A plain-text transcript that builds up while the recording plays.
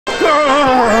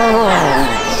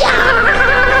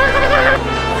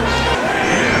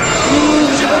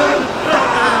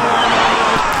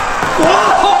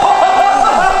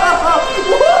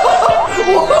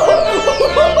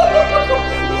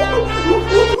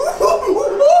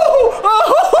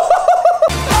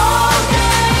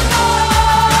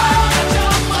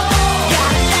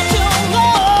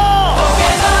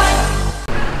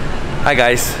Hi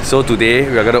guys, so today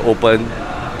we are going to open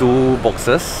 2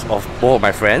 boxes of both of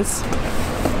my friends.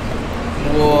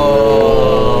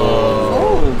 Whoa!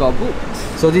 Oh, got booked.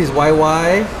 So this is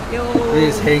YY,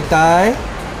 this is Heng Tai,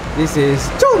 this is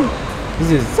Chung,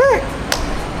 this is Zack.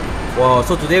 Wow,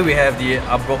 so today we have the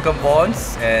Unbroken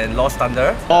Bonds and Lost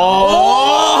Thunder.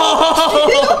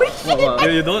 Oh!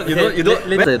 You don't.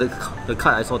 The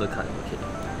card, I saw the card. Okay.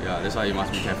 Yeah, that's why you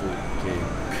must be careful. Okay.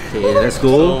 Okay, let's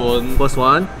go. First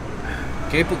one.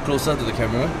 Can you put closer to the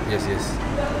camera? Yes, yes.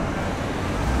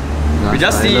 Last We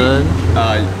just island.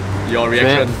 see your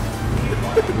reaction.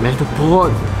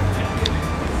 Metapod.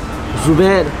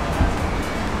 Zubat.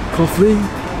 Coffee.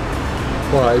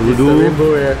 Wow, it's the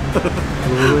rainbow, yeah.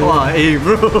 Wow, hey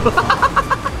bro.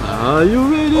 Are you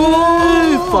ready?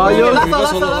 Oh, fire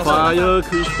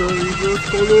crystal reverse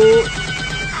solo.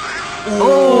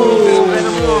 Oh, yes.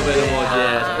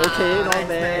 Okay, not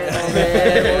bad.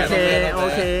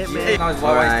 Okay, man.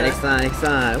 Alright, next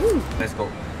time. Woo. Let's go.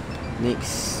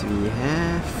 Next we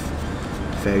have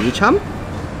Fairy Charm,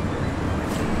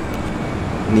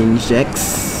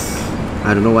 Ninjax.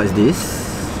 I don't know what's this.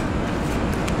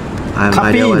 I have no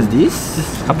idea what's this.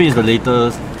 Kapi is the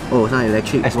latest. Oh, it's not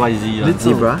electric. XYZ.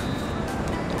 Zebra.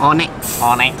 Onyx.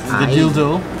 The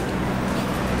dildo.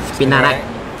 Spinarak.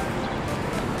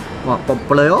 What,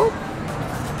 Popplio?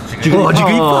 Jigglypuff.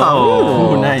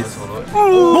 Oh, nice.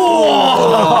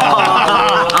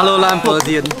 Alolan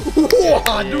Persian. I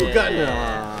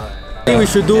think we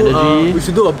should do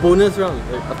a bonus round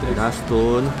after this. Dust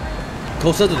Stone.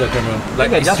 Closer to the camera.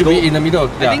 Like it just should go, be in the middle. I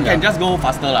think can just go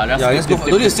faster lah. Just go.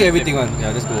 Don't need to see everything one.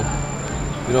 Yeah, just go.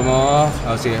 Villamor,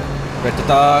 I'll say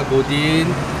Rattata,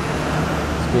 Godin.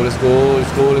 Let's go.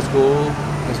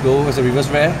 It's a reverse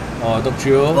rare or top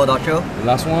trio. Oh, Doctor. The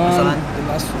last one. The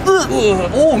last.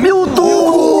 Oh, Mewtwo!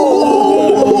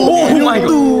 Oh my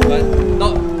god.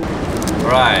 Not.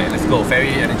 Alright, let's go. Fairy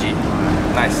energy.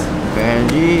 Nice.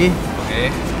 Benji. Okay.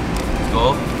 Let's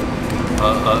go.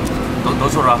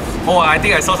 Don't so rough. Oh, I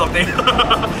think I saw something.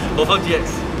 Over GX.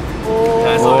 Oh.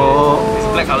 Yeah, I saw it. It's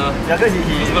black color. Yeah, because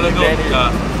he's gonna go.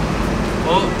 Yeah.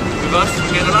 Oh, reverse.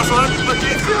 Okay, the last one.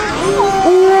 GX.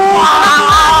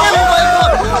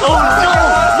 Oh my god!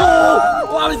 Oh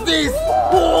no! What is this?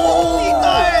 Oh!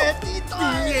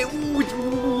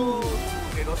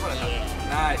 Okay, those one.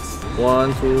 Nice.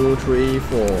 1, 2, 3,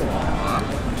 4.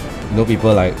 You know,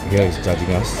 people like here is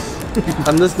judging us.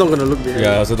 I'm just not gonna look behind.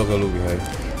 Yeah, I also not gonna look behind.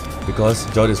 Because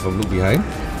John is from look behind.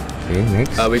 Okay,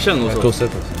 next. Wei Sheng also. Closer.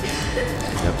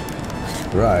 Yep.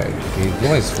 Right. Okay, no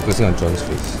one is focusing on John's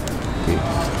face. Okay.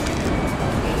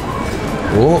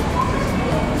 Oh.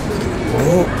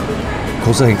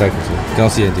 Closer, Heng Tai, closer.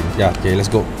 Cannot see anything. Yeah, okay, let's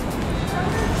go.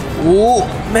 Oh!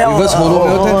 Reverse holo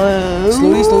Melton.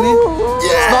 Slowly.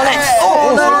 Yeah! Snorlax!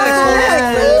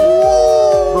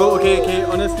 Bro, okay.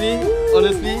 Honestly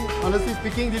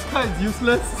speaking, this card is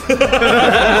useless.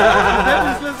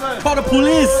 Call the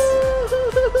police!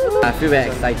 I feel very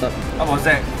excited. How about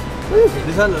Zack?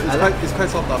 This one is quite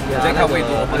soft. Zack can't wait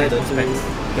to open those packs.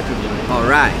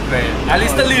 Alright. Great. At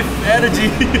least the leaf energy.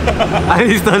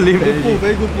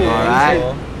 Very good pull. Alright.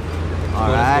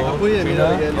 I'll put it in the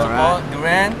middle again. Alright.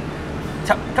 Duran,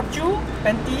 Capchu,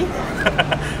 Panty,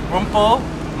 Rumpo,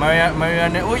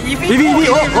 Mariana. Oh, Eevee! Oh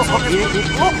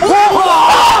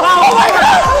my god!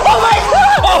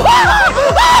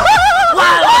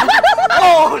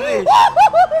 Holy!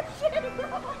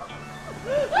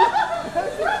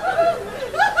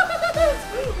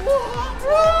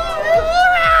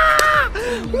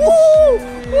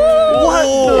 What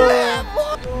the?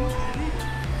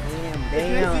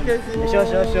 Damn. Sure.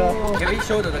 Can we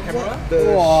show to the camera?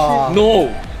 Wow.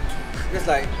 No! It's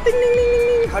like ding ding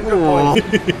ding ding 100 points.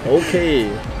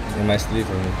 Okay. In my sleeve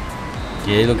for me.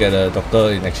 Okay, look at the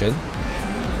doctor in action.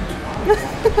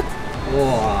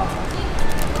 Wow.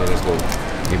 Okay, let's go.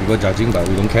 Okay, we go judging, but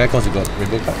we don't care because we got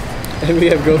rainbow card. And we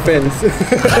have girlfriends.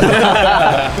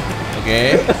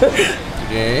 Okay.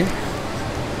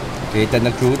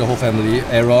 Tender Crew, the whole family.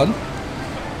 Aaron,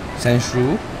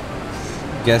 Sandshrew,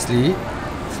 Gasly,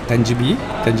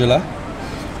 Tangela.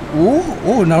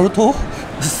 Oh, Naruto.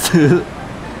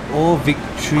 Oh,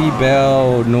 Victory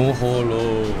Bell, no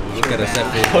holo. Look at the sad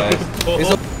face, guys.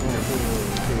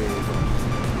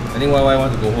 I think YY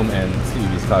wants to go home and sleep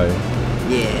with his car.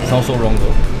 Yeah. Sounds so wrong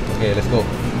though. Okay, let's go.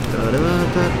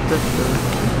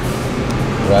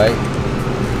 Right.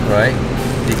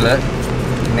 Diglett,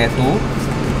 Netu,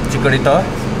 Chikorita,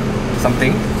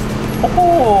 something.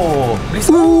 Oh,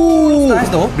 Blissey. Nice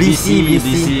though.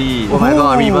 Blissey. Oh my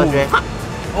god, reverse rare.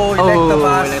 Oh,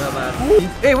 Electabuzz.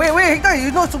 Hey, wait, Hector,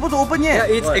 you're not supposed to open yet.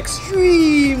 Yeah, it's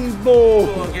extreme bowl.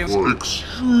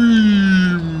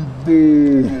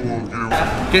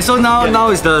 Okay, so now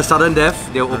is the sudden death.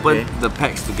 They'll open the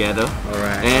packs together.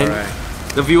 Alright. And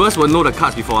the viewers will know the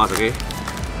cards before us, okay?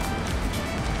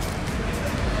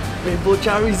 Rainbow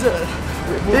Charizard.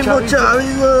 Rainbow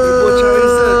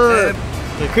Charizard.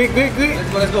 Okay, quick.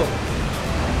 Let's go.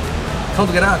 Come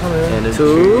together. And then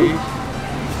 2,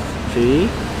 3.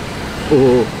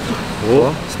 Oh.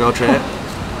 Spell trap.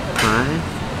 5,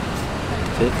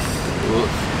 6,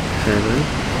 7,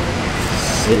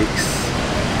 6,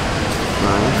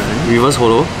 5. Reverse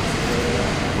holo. Oh,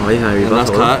 yeah, And reverse.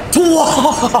 last card.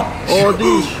 Oh,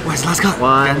 this. Where's last card?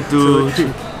 1, 2,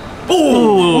 3.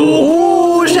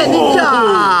 Oh! Shit, ninja!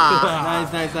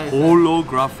 Nice.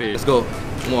 Holographic. Let's go.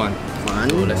 Come on.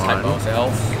 Let's hype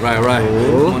ourselves. Right.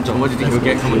 Come on, John. What do you think you'll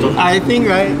get? Come on, John. I think,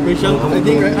 right, Michelle, I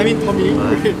think, right, I mean, Tommy, you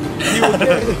will get a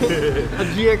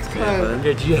GX card.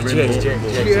 Okay, GX. I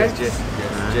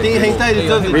think Hengtai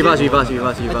deserves it. Reverse. I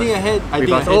think ahead.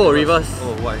 Oh, reverse.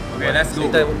 Oh, why? Okay, let's go.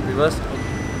 Reverse.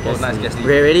 Oh, nice, Gasly.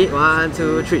 Okay, ready? 1,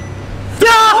 2, 3.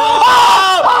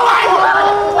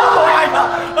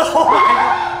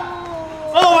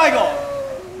 Oh my god!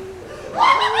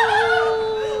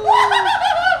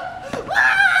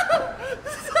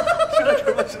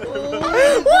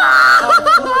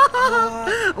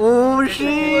 Oh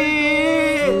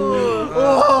shit!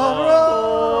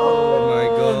 Oh my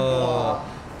god.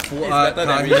 Fuad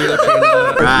can't really look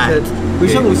at Right.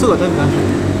 Which one we still got time?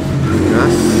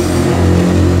 Reverse.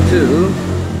 2,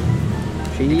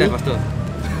 3, faster.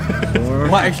 4.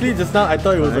 Well, actually, just now I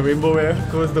thought it was a rainbow rare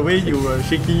because the way you were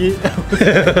shaking it.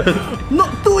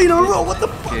 Not 2 in a row. What the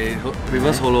fuck? Okay,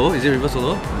 reverse holo. Is it reverse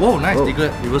holo? Whoa, nice.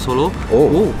 Diglett. Reverse holo.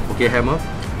 Oh. Okay, hammer.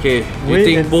 Okay, you Wait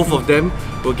think and both see. of them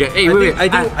will get... Hey, I wait.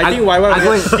 think YY will I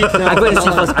go get shit now. I go and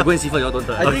see first. I go and see first. Y'all don't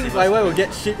turn. I think YY will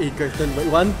get shit in question, but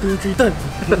 1, 2, 3, turn.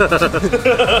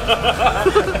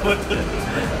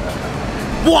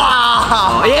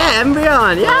 Oh yeah,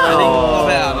 Embryon. Yeah. Not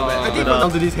bad, not bad. I think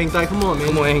down to this Hengtai. Come on, man.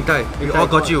 Come on, Hengtai. We all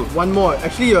got you. One more.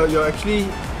 Actually, you're actually.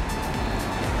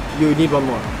 You need one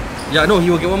more. Yeah, no, he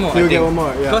will get one more. He will get one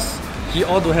more, yeah. Because he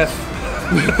all do have...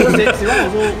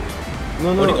 No.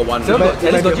 Only got one. Seven got- But-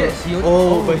 Alice got but- Jets. He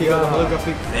Oh, but he got a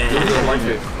holographic.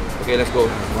 Okay, let's go.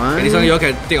 1, Okay, this one you all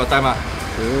can take your time. 2.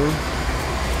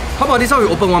 How about this one we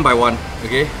open one by one?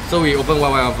 Okay, so we open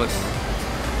one first.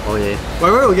 Oh yeah.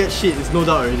 YY will get shit, it's no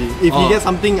doubt already. If Oh. he gets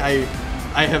something, I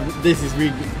have. This is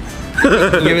rigged.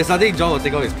 If it's nothing, John will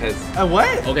take off his pants.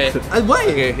 What? Okay. Why?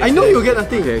 Okay, I know you'll get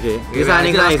nothing. Okay. This one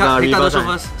next one is the reverse one.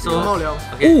 first. So, Come out liao.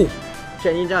 okay.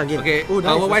 Check ninja again. Okay, Oh,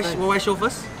 nice, what nice. white show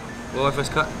first? What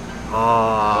first cut?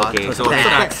 Oh. Okay, so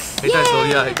attack. Hengtai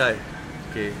slowly lah, Hengtai.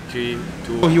 Okay, 3,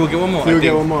 2. Oh, he will get one more. He will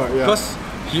get one more, yeah. Because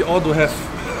he all do have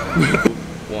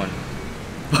one.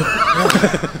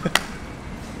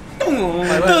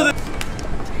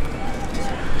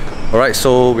 Alright,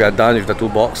 so we are done with the 2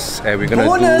 box and we're gonna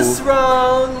Bonus do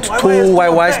round! 2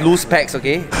 YY's loose packs,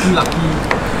 okay?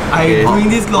 I'm doing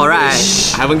this long.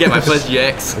 Alright. I haven't get my first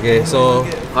GX. Okay, so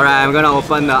Alright, I'm gonna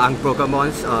open the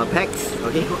Unpokemon's packs.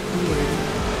 Okay.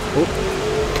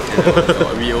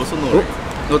 We also know. Right?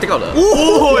 No, take out the. We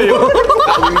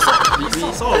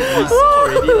saw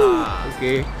already lah.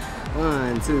 Okay.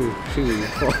 1, 2, 3,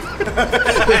 4.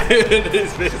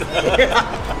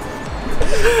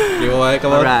 okay, YY,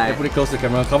 come on. Alright. Put it close to the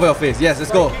camera. Cover your face. Yes,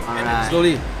 let's go. Alright.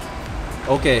 Slowly.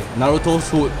 Okay, Naruto's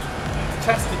hood.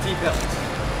 Chastity belt.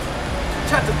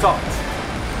 Chattertot.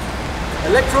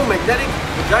 Electromagnetic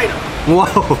vagina.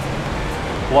 Wow.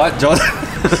 What, John?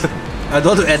 I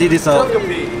don't want to edit this out.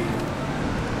 Welcome.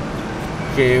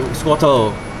 Okay,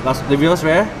 Squirtle. Last, the reverse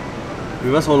rare.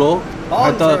 Reverse holo.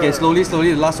 Hunter. Okay, slowly.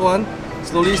 The last one.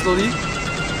 Slowly.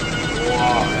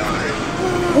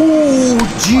 Ooh,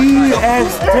 GX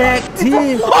Tag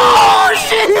Team. Oh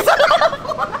shit!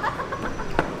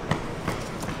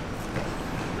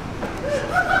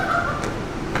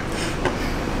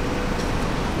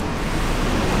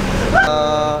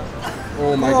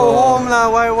 Oh my Go god. home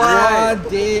lah, YY. 1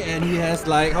 day and he has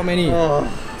like how many?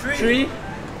 3?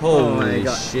 Holy my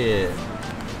god. shit.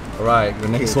 Alright, the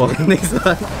next one. Next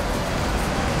one.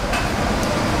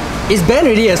 It's banned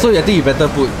already, so I think you better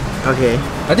put. Okay.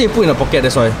 I think you put in a pocket,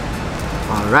 that's why.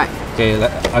 Alright. Okay,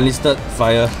 like unlisted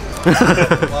fire.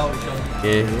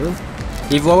 Okay.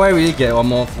 If YY really get one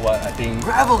more for what, I think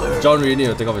Graveler. John really need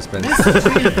to take off his pants.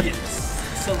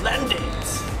 Salandit.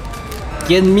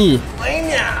 Get me.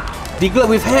 Lania. Diglett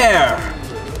with hair.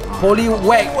 Poly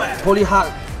whack. Poly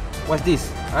hug. What's this?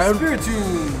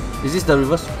 Is this the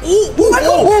reverse? Oh my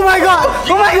god! Oh my god!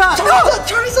 Oh my god!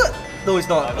 Charizard! No, it's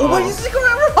not. Oh my god!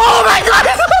 Oh my god!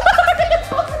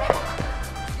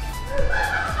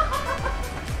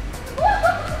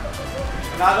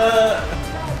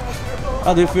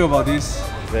 How do you feel about this?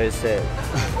 Very sad.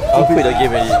 I'll quit the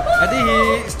game already. I think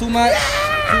it's too much,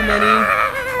 too many.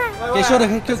 Okay, show the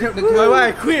Why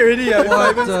I quit already?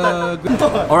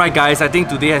 Alright guys, I think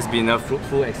today has been a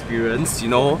fruitful experience. You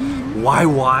know, why?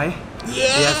 He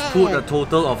has put a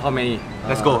total of how many?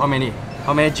 Let's go, how many?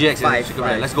 How many GX?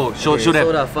 Five. Let's go, show So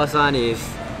them. the first one is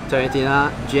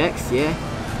Tarantino GX, yeah.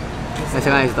 The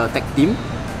second one is the tech team.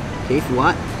 Okay, for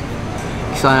what?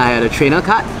 Next one I had a trainer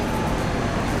card.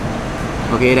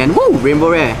 Okay, then woo, rainbow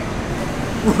rare.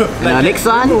 And the next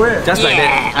one, Just like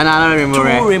that. another rainbow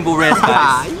rare. Two rainbow rares,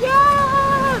 guys. Yeah.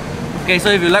 Okay, so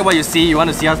if you like what you see, you want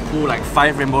to see us pull like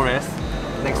 5 rainbow rares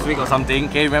next week or something,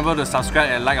 okay, remember to subscribe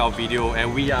and like our video.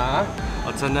 And we are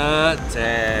Alternate.